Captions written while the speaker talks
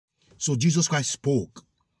So Jesus Christ spoke.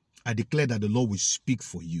 I declare that the Lord will speak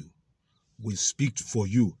for you. Will speak for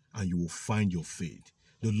you and you will find your faith.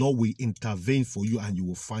 The Lord will intervene for you and you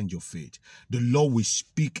will find your faith. The Lord will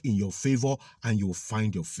speak in your favor and you will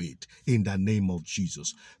find your faith in the name of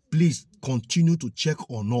Jesus. Please continue to check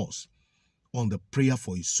on us on the prayer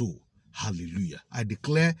for his soul. Hallelujah. I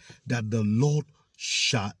declare that the Lord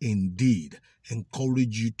shall indeed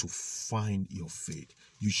encourage you to find your faith.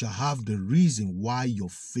 You shall have the reason why your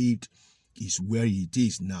faith is where it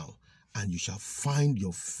is now, and you shall find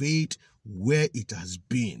your faith where it has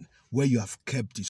been, where you have kept it